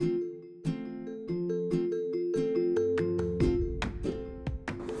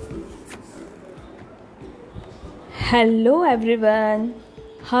Hello everyone,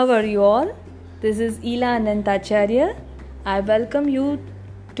 how are you all? This is Ila Anantacharya. I welcome you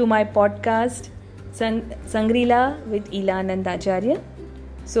to my podcast Sangrila with Ila Anantacharya.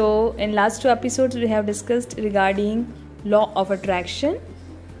 So in last two episodes we have discussed regarding law of attraction.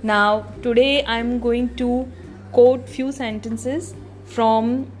 Now today I am going to quote few sentences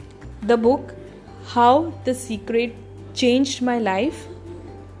from the book How the Secret Changed My Life.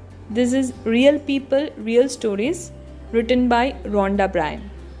 This is Real People, Real Stories, written by Rhonda Byrne.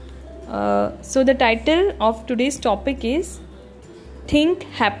 So the title of today's topic is Think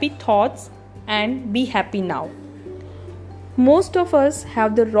Happy Thoughts and Be Happy Now. Most of us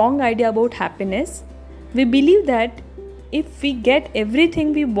have the wrong idea about happiness. We believe that if we get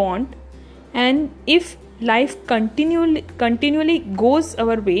everything we want and if life continually goes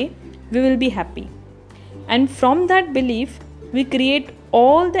our way, we will be happy. And from that belief, we create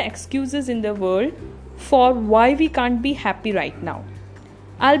all the excuses in the world for why we can't be happy right now.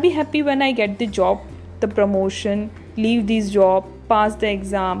 I'll be happy when I get the job, the promotion, leave this job, pass the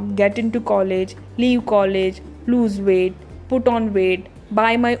exam, get into college, leave college, lose weight, put on weight,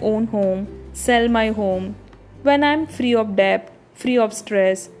 buy my own home, sell my home, when I'm free of debt, free of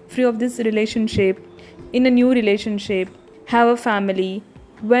stress, free of this relationship, in a new relationship, have a family,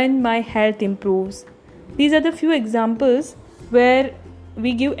 when my health improves. These are the few examples where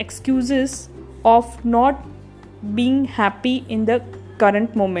we give excuses of not being happy in the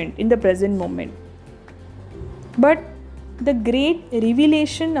current moment, in the present moment. But the great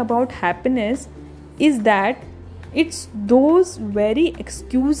revelation about happiness is that it's those very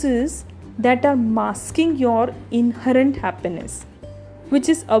excuses that are masking your inherent happiness, which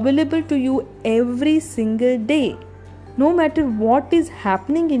is available to you every single day. No matter what is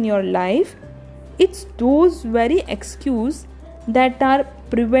happening in your life, it's those very excuses that are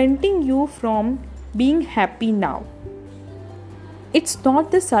preventing you from being happy now. It's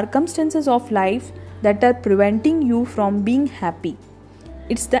not the circumstances of life that are preventing you from being happy.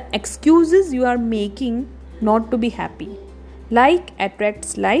 It's the excuses you are making not to be happy. Like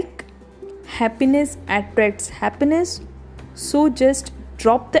attracts like, happiness attracts happiness. So just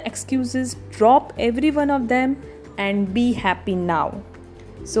drop the excuses, drop every one of them and be happy now.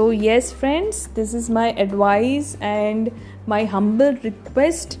 So yes friends, this is my advice and my humble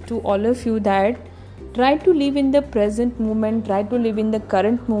request to all of you that try to live in the present moment, try to live in the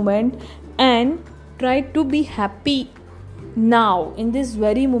current moment and try to be happy now in this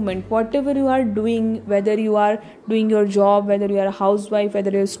very moment. Whatever you are doing, whether you are doing your job, whether you are a housewife,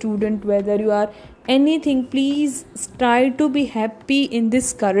 whether you are a student, whether you are anything, please try to be happy in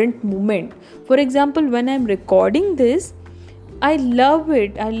this current moment. For example, when I am recording this, I love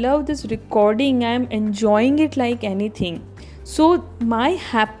it. I love this recording. I am enjoying it like anything. So my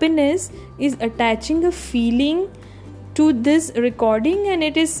happiness is attaching a feeling to this recording and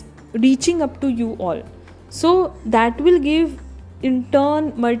it is reaching up to you all. So that will give, in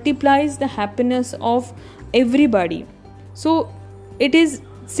turn, multiplies the happiness of everybody. So it is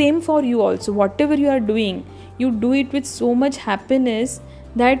same for you also. Whatever you are doing, you do it with so much happiness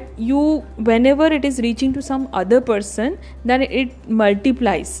that you, whenever it is reaching to some other person, then it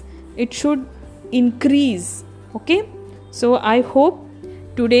multiplies. It should increase. Okay. So I hope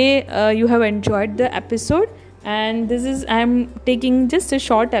today you have enjoyed the episode, and this is, I am taking just a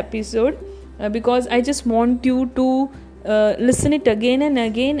short episode because I just want you to listen it again and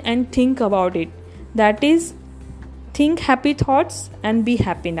again and think about it. That is, think happy thoughts and be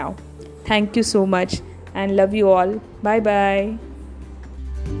happy now. Thank you so much and love you all. Bye bye.